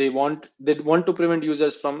they want to prevent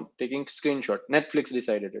users from taking screenshot. Netflix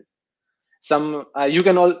decided it. Some you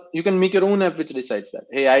can make your own app which decides that,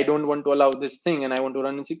 hey, I don't want to allow this thing and I want to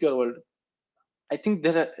run in secure world. I think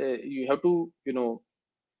there you have to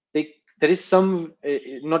there is some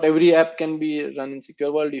not every app can be run in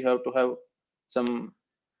secure world. You have to have some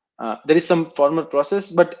there is some formal process,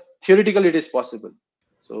 but theoretically it is possible.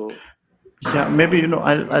 So yeah, maybe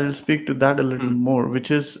I'll speak to that a little more, which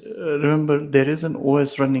is, remember, there is an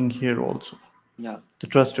OS running here also, the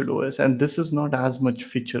trusted OS, and this is not as much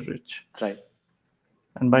feature rich, right?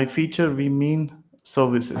 And by feature we mean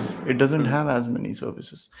services. It doesn't have as many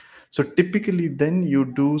services. So typically then you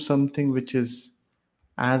do something which is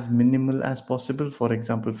as minimal as possible. For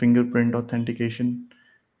example, fingerprint authentication,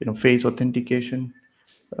 face authentication,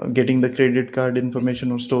 getting the credit card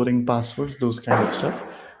information or storing passwords, those kind of stuff.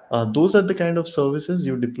 Those are the kind of services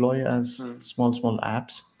you deploy as small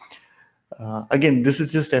apps. Again, this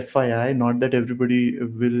is just FYI, not that everybody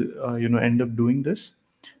will end up doing this.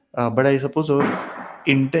 But I suppose our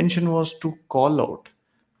intention was to call out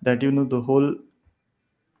that the whole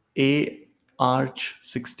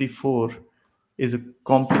aarch64 is a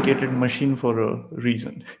complicated machine for a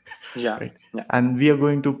reason. Right? And we are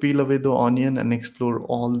going to peel away the onion and explore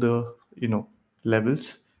all the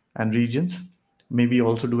levels and regions, maybe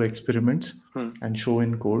also do experiments and show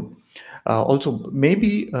in code. Also,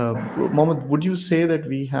 maybe Mohammed, would you say that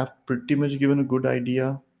we have pretty much given a good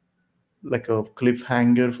idea, like a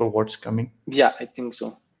cliffhanger for what's coming? Yeah, I think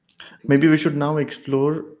so. Maybe we should now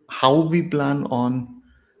explore how we plan on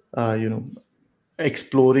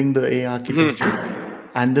exploring the A architecture,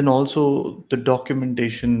 and then also the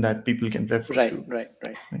documentation that people can refer to. Right.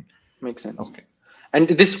 Makes sense. Okay. And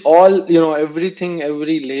this all, everything,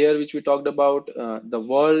 every layer which we talked about, the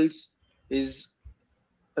worlds is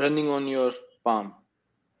running on your palm.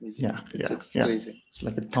 Yeah. It's crazy. It's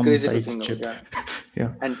like a It's crazy to thumb-sized think about. chip.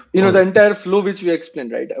 Yeah. Yeah. And the entire flow which we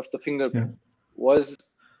explained, right, of the fingerprint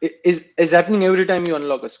is happening every time you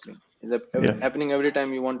unlock a screen. Is happening every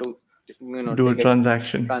time you want to do a take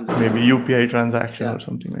transaction, maybe UPI transaction or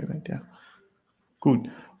something like that. Yeah. Cool.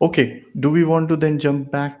 Okay. Do we want to then jump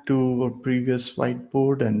back to our previous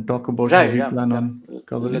whiteboard and talk about how we plan on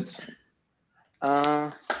covering? Let's.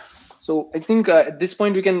 So I think at this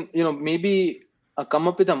point we can maybe come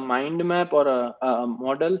up with a mind map or a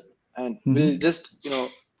model, and we'll just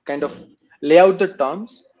kind of lay out the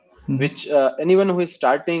terms which anyone who is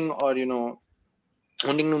starting or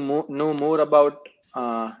wanting to know more about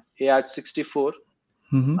aarch64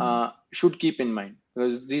 should keep in mind,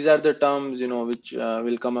 because these are the terms which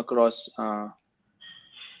will come across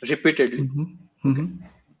repeatedly. Okay.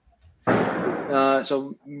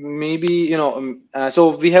 So maybe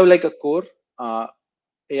so we have like a core,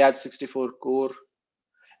 aarch64 core,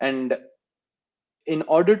 and in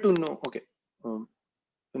order to know, okay, you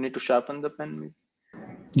need to sharpen the pen maybe.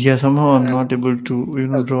 Yeah, somehow I'm not able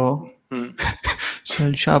to draw. So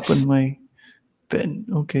I'll sharpen my pen.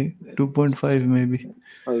 Okay, 2.5 maybe.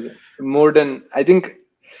 Okay, more than, I think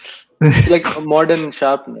it's like a modern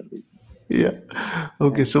sharpener. Yeah.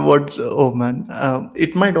 Okay. So what's, oh man,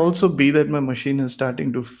 it might also be that my machine is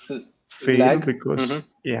starting to fail Lag? because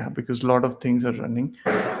because a lot of things are running.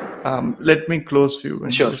 Let me close few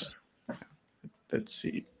windows. Sure. Let's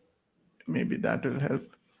see. Maybe that will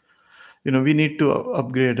help. We need to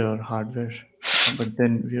upgrade our hardware, but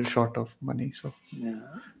then we are short of money. So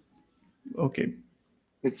okay.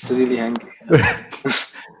 It's really hangy.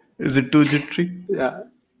 Is it too jittery? Yeah.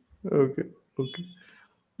 Okay.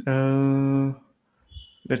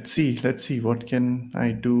 Let's see what can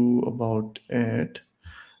I do about it.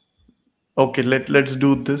 Okay, let's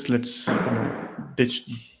do this. Let's ditch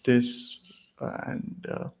this and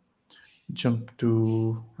jump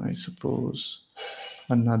to, I suppose,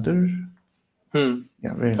 another. Yeah,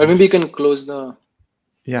 very nice. Or maybe you can close the.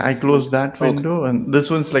 Yeah, I closed that window, and this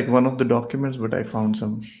one's like one of the documents, but I found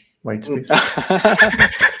some white space.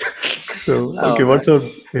 So okay, what's our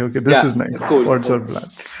okay? This is nice. Cool. What's our plan?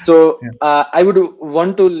 So I would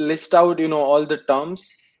want to list out all the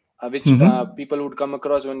terms which people would come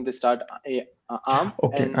across when they start ARM.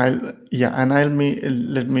 Okay,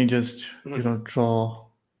 let me just draw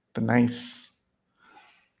the nice.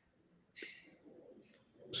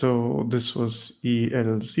 So this was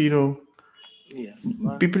EL0.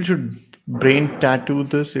 People should brain tattoo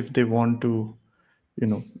this if they want to,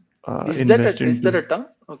 invest into. Is that a term?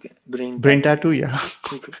 Okay, brain tattoo. Yeah.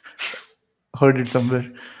 Okay. Heard it somewhere.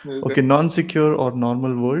 Okay, non-secure or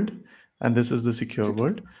normal world, and this is the secure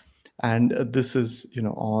world, and this is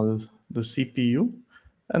all the CPU,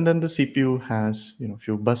 and then the CPU has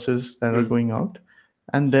few buses that are going out,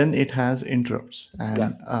 and then it has interrupts,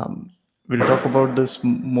 and we'll talk about this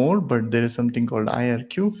more, but there is something called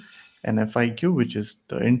IRQ and FIQ, which is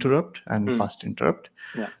the interrupt and fast interrupt,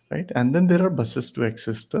 right? And then there are buses to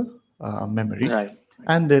access the memory,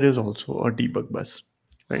 and there is also a debug bus,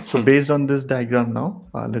 right? So based on this diagram now,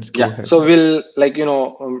 let's go ahead. So we'll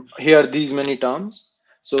hear these many terms.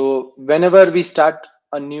 So whenever we start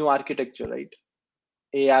a new architecture, right,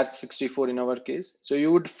 aarch64 in our case, so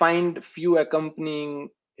you would find few accompanying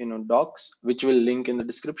docs which will link in the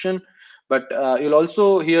description, but you'll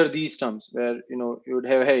also hear these terms where you would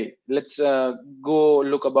have, hey, let's go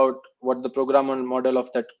look about what the programmer model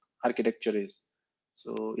of that architecture is.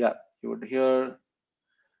 So yeah, you would hear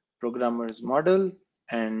programmer's model,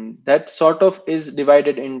 and that sort of is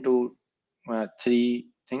divided into three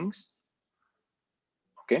things.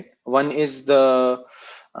 Okay, one is the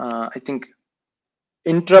I think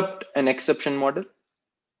interrupt and exception model.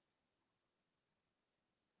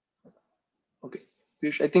 Okay,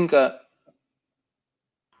 I think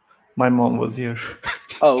my mom was here.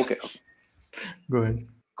 Oh, okay. Go ahead.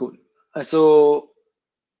 Cool. So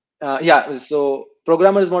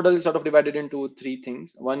programmer's model is sort of divided into three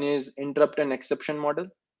things. One is interrupt and exception model.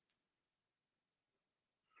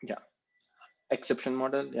 Exception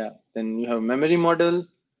model. Then you have memory model.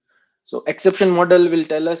 So exception model will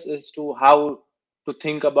tell us as to how to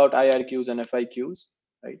think about IRQs and FIQs,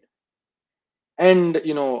 right? And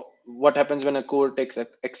what happens when a core takes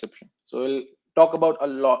exception. So we'll talk about a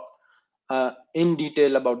lot in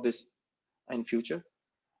detail about this in future.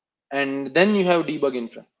 And then you have debug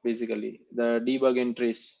infra, basically the debug and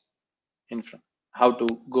trace infra, how to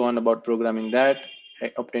go on about programming that,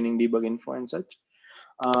 obtaining debug info and such.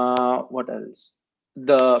 What else?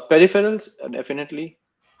 The peripherals, definitely.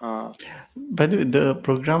 By the way, the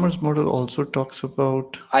programmer's model also talks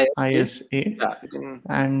about ISA yeah,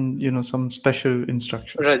 and some special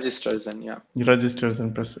instructions, registers, and registers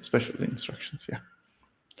and special instructions. Yeah.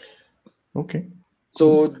 Okay.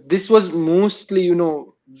 So this was mostly,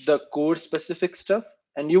 the core specific stuff,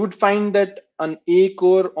 and you would find that an A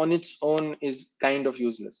core on its own is kind of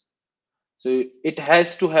useless. So it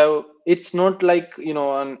has to have, it's not like,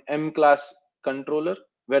 an M class controller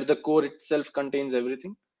where the core itself contains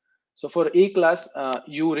everything. So for A class,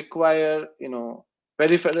 you require,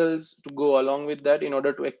 peripherals to go along with that in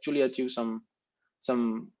order to actually achieve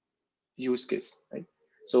some use case, right?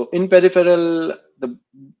 So in peripheral,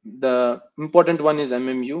 the important one is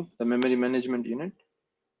MMU, the memory management unit.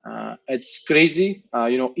 It's crazy.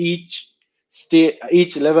 Each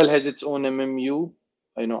level has its own MMU,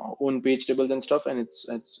 own page tables and stuff, and it's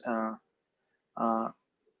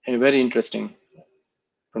very interesting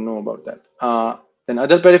to know about that. Then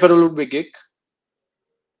other peripheral would be GIC.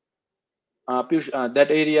 Piyush,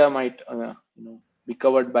 that area might be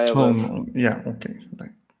covered by our. Oh, yeah. Okay.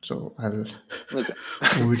 Right. So I'll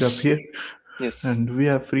move it up here. Yes. And we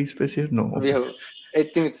have free space here? No. Okay. We have. I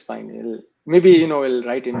think it's fine. Maybe we'll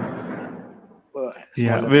write in.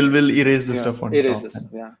 Yeah, we'll erase the stuff on erase top. This,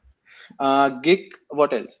 yeah. GIC.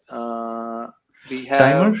 What else? We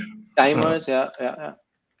have timers. Yeah.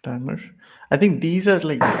 Timers. I think these are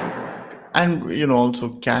like, and also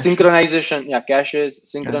caches. Synchronization. Yeah, caches,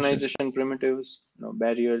 synchronization primitives,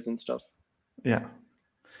 barriers and stuff. Yeah.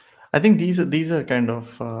 I think these are kind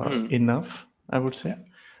of enough, I would say.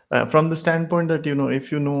 From the standpoint that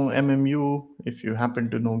if you know MMU, if you happen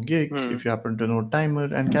to know GIC, if you happen to know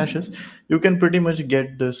timer and caches, you can pretty much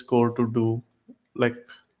get this core to do like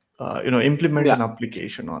implement an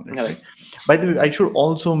application on it. Right? By the way, I should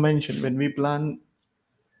also mention when we plan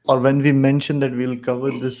or when we mention that we'll cover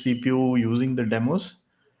the CPU using the demos,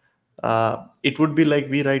 it would be like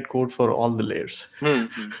we write code for all the layers.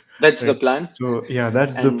 That's the plan. So yeah,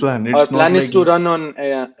 that's the plan. Our plan is to run on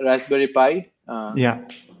a Raspberry Pi. Yeah,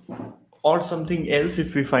 or something else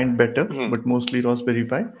if we find better, but mostly Raspberry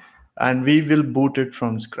Pi, and we will boot it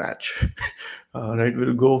from scratch. Right,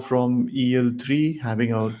 we'll go from EL3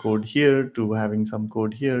 having our code here to having some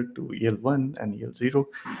code here to EL1 and EL0.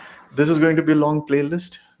 This is going to be a long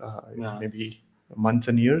playlist, maybe months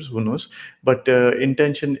and years, who knows, but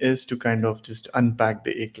intention is to kind of just unpack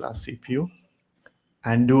the A-class CPU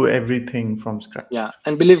and do everything from scratch. Yeah,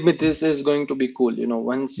 and believe me, this is going to be cool.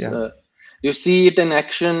 Once you see it in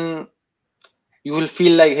action, you will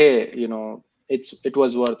feel like, hey, it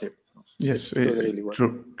was worth it. Yes, it was really worth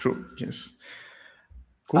it. True. Yes.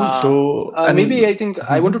 Cool. So maybe I think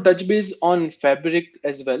I want to touch base on Fabric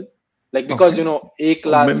as well, like because A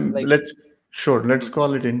class. Let's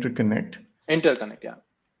call it interconnect. Interconnect, yeah.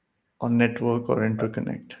 Or network or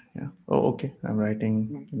interconnect, yeah. Oh, okay. I'm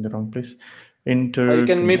writing in the wrong place. You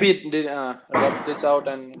can maybe rub this out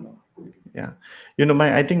and. Yeah,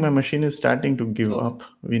 I think my machine is starting to give up.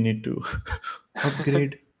 We need to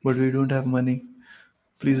upgrade, but we don't have money.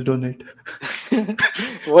 Please donate.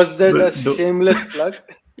 Was that a shameless plug?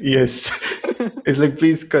 Yes. It's like,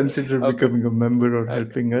 please consider becoming a member or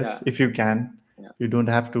helping us if you can. You don't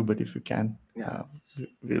have to, but if you can,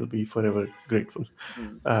 we'll be forever grateful.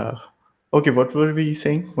 Okay, what were we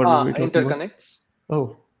saying? What were we talking interconnects. About?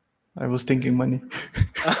 Oh, I was thinking money.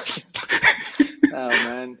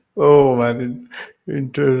 Oh man.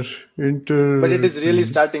 Inter. But it is really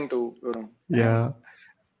starting to. Yeah.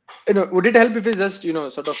 Would it help if we just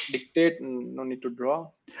sort of dictate and no need to draw?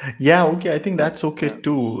 Yeah. Okay. I think that's okay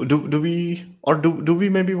too. Do we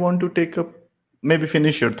maybe want to take up? Maybe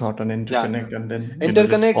finish your thought on interconnect and then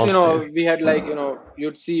interconnects. We had like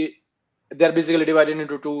you'd see they're basically divided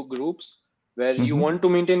into two groups where you want to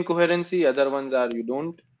maintain coherency. Other ones are you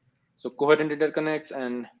don't. So coherent interconnects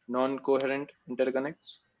and non-coherent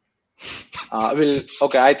interconnects.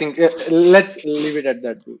 I think let's leave it at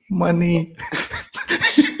that. Money.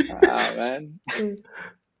 Man.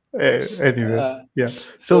 Anyway, yeah.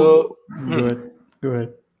 So go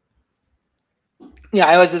ahead. Yeah,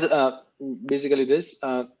 I was just basically this.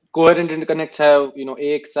 Coherent interconnects have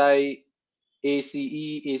AXI, ACE,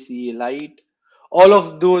 ACE Lite. All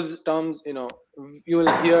of those terms, you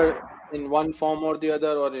will hear in one form or the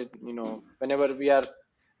other, or whenever we are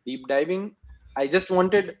deep diving. I just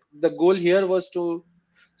wanted, the goal here was to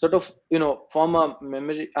sort of form a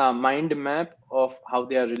memory mind map of how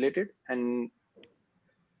they are related, and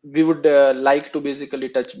we would like to basically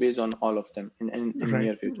touch base on all of them in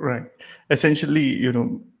near future. Right. Essentially,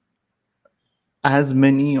 as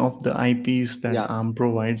many of the IPs that ARM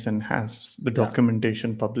provides and has the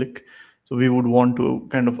documentation public, so we would want to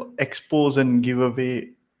kind of expose and give away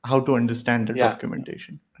how to understand the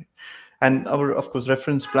documentation. Right? And our, of course,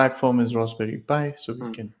 reference platform is Raspberry Pi, so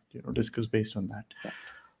we can discuss based on that.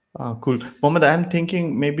 Cool. Mohammed, I'm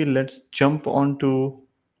thinking maybe let's jump onto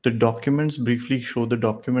the documents, briefly show the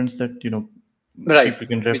documents that people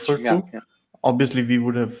can refer to. Obviously, we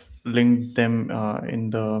would have linked them in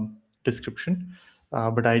the description,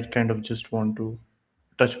 but I kind of just want to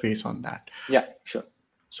touch base on that. Yeah, sure.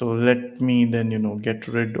 So let me then get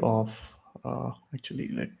rid of actually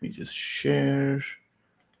let me just share.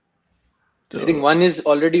 I think one is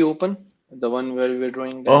already open, the one where we were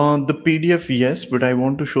drawing that. The PDF, yes, but I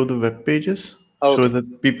want to show the web pages so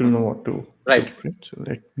that people know what to do. So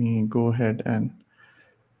let me go ahead and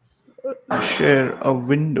share a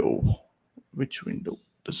window. Which window?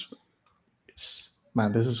 This one. Yes.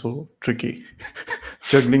 Man, this is so tricky.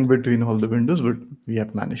 Juggling between all the windows, but we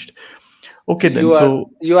have managed. Okay, then.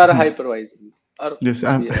 You are a hypervisor. Yes,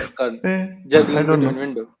 I'm juggling between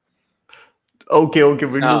windows. Okay,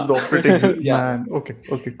 Windows the operating man. Okay,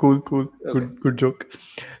 cool. Good joke.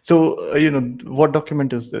 So what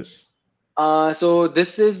document is this? So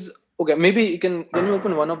this is okay. Maybe you can you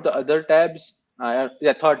open one of the other tabs?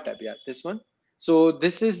 Third tab. Yeah, this one. So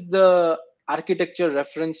this is the architecture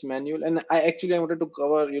reference manual, and I wanted to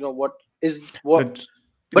cover what is what.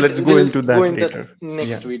 Let's go into that later.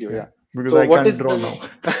 Next video. Yeah. Because I can't draw now.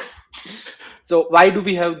 So why do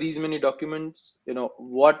we have these many documents?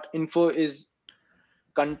 What info is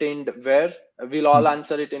contained where? We'll all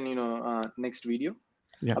answer it in next video.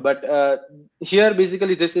 Yeah. But here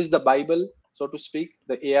basically this is the Bible, so to speak,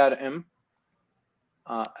 the ARM.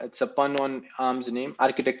 It's a pun on ARM's name,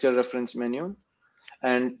 architecture reference manual.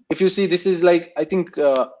 And if you see, this is like I think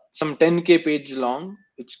some 10K page long,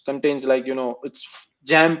 which contains like it's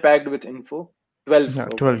jam packed with info.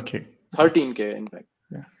 12K. 13K in fact.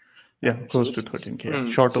 Yeah, close to 13K.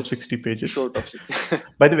 Short of 60 pages. Short of 60.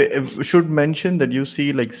 By the way, I should mention that you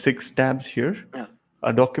see like 6 tabs here. Yeah.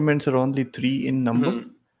 Documents are only 3 in number,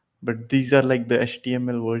 but these are like the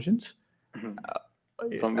HTML versions.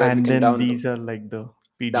 And then these are like the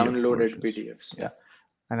PDF downloaded versions. PDFs. Yeah.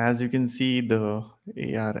 And as you can see, the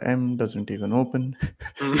ARM doesn't even open.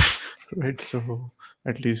 Right. So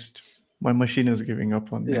at least my machine is giving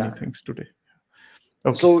up on many things today.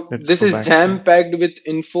 Okay, so this is jam packed with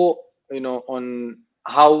info, on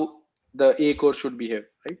how the A core should behave,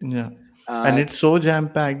 right? Yeah. And it's so jam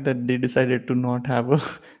packed that they decided to not have a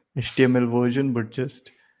HTML version, but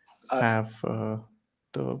just have a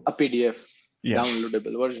PDF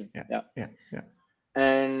downloadable version. Yeah.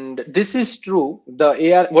 And this is true.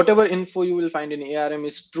 The whatever info you will find in ARM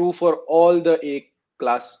is true for all the A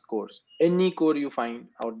class cores. Any core you find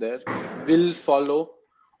out there will follow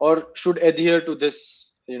or should adhere to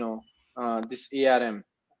this, this ARM,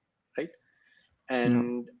 right?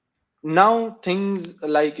 And now things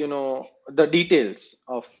like, the details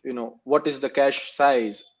of, what is the cache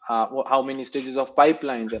size, how many stages of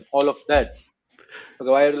pipelines and all of that. Okay,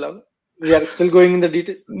 why are you we are still going in the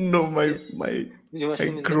detail? No, my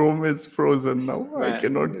Chrome is frozen now. I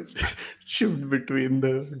cannot shift between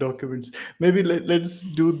the documents. Maybe let's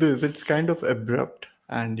do this. It's kind of abrupt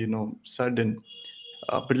and sudden.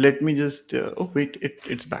 But let me just oh wait,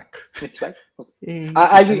 it's back. It's back. Okay.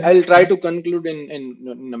 I'll try to conclude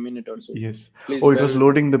in a minute or so. Yes. Please it was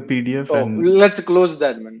loading the PDF. And let's close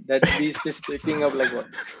that, man. That beast is taking up like what?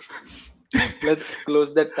 Let's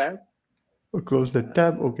close that tab. Close that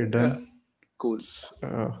tab. Okay, done. Cool.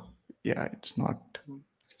 Yeah, it's not.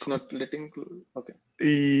 It's not letting. Okay.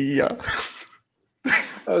 Yeah.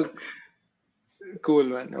 Cool,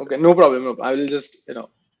 man. Okay, no problem. I will just you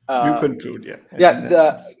conclude.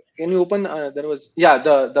 Can you open? There was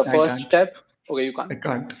the first tab. Okay, you can't. I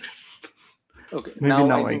can't. Okay. Maybe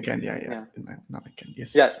now I can. Yeah. Now I can.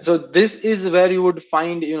 Yes. Yeah. So this is where you would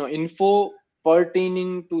find info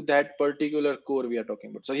pertaining to that particular core we are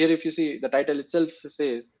talking about. So here, if you see, the title itself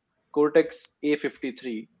says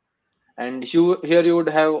Cortex-A53, and here you would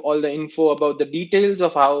have all the info about the details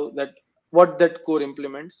of what that core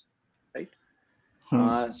implements, right?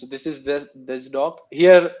 So this is this doc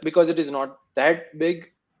here, because it is not that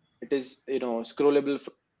big. It is scrollable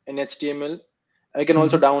in HTML. I can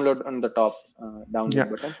also download on the top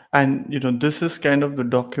download button. And this is kind of the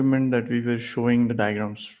document that we were showing the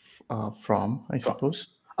diagrams from, I suppose.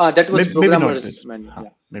 That was programmers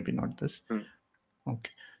manual. Maybe not this.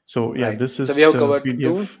 Okay. So yeah, Right. this So is we have the covered two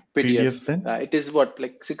PDF. PDF then. It is what,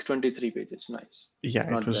 like 623 pages. Nice. Yeah,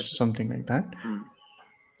 it Not bad. was something like that.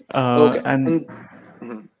 Okay. And And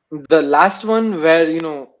mhm. The last one, where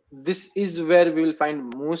this is where we will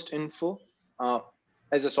find most info uh,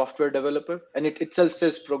 as a software developer, and it itself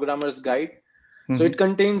says programmer's guide. So it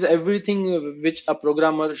contains everything which a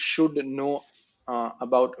programmer should know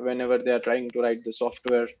about whenever they are trying to write the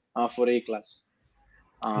software for a class.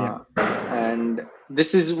 yeah, And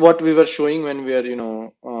this is what we were showing when we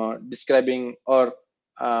are describing or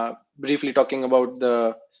briefly talking about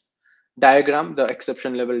the diagram, the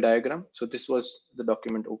exception level diagram. So this was the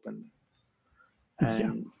document open.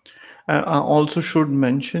 yeah. And I also should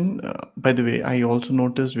mention, by the way, I also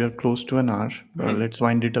noticed we are close to an hour. Let's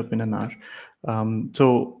wind it up in an hour.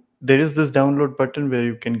 So there is this download button where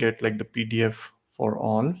you can get like the PDF for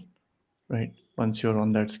all, right? Once you're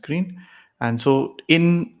on that screen. And so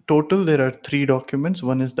in total, there are 3 documents.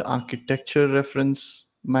 One is the architecture reference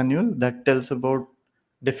manual that tells about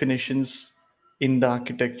definitions in the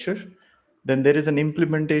architecture. Then there is an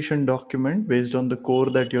implementation document based on the core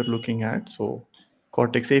that you're looking at. So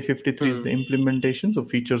Cortex-A53 is the implementation, so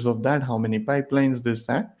features of that, how many pipelines, this,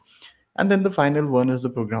 that. And then the final one is the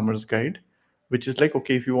programmer's guide, which is like,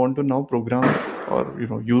 okay, if you want to now program or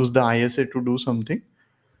use the ISA to do something,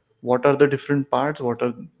 what are the different parts, what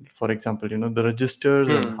are, for example, the registers,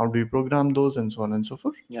 and how do you program those, and so on and so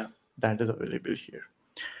forth. yeah, That is available here.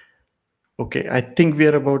 Okay, I think we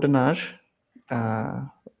are about an hour.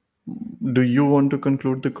 Do you want to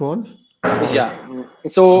conclude the call? yeah.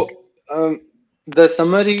 So the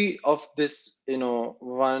summary of this,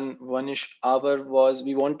 one-ish hour was,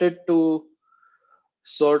 we wanted to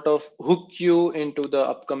sort of hook you into the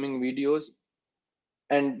upcoming videos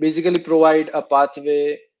and basically provide a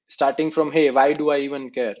pathway starting from, hey, why do I even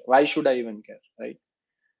care, why should I even care, right?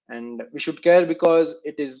 And we should care because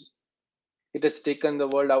it has taken the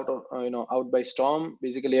world out of out by storm.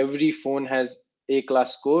 Basically every phone has a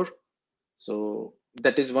class score. So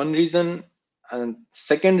that is one reason. And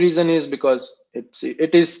second reason is because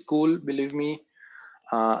it is cool, believe me.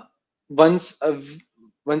 uh, once uh,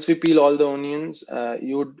 Once we peel all the onions,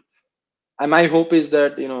 my hope is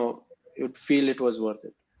that you'd feel it was worth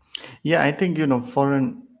it. Yeah, I think, for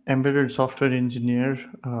an embedded software engineer,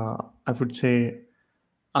 I would say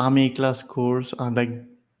ARM class cores are like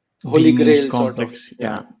Holy the most grail sort of. complex,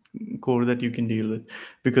 Yeah. core that you can deal with,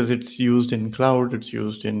 because it's used in cloud, it's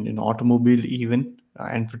used in automobile, even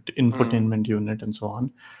infotainment unit, and so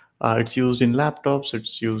on. It's used in laptops,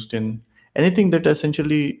 it's used in anything that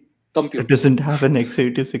essentially it Compute. doesn't have an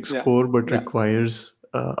x86 Yeah. core but Yeah. requires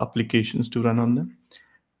applications to run on them.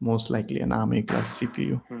 Most likely an ARM class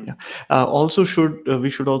CPU. Yeah. Also, we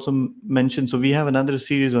should also mention, so we have another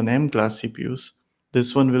series on M class CPUs.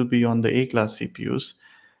 This one will be on the A class CPUs,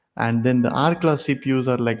 and then the R class CPUs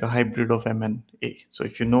are like a hybrid of M and A. So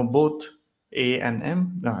if you know both A and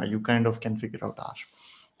M, you kind of can figure out R.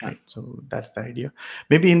 Right. So that's the idea.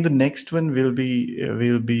 Maybe in the next one we'll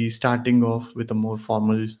be starting off with a more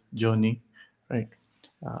formal journey, right?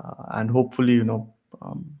 And hopefully,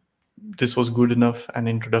 this was good enough an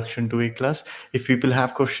introduction to A class. If people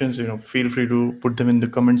have questions, feel free to put them in the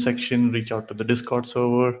comment section, reach out to the Discord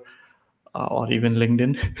server, or even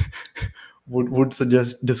LinkedIn. would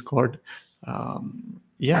suggest Discord.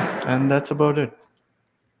 Yeah, and that's about it.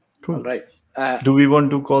 Cool. All right. Do we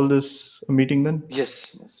want to call this a meeting then?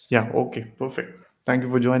 Yes. Yes. Yeah. Okay. Perfect. Thank you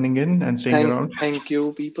for joining in and staying around. Thank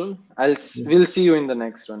you, people. We'll see you in the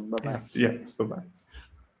next one. Bye bye. Yeah. Bye bye.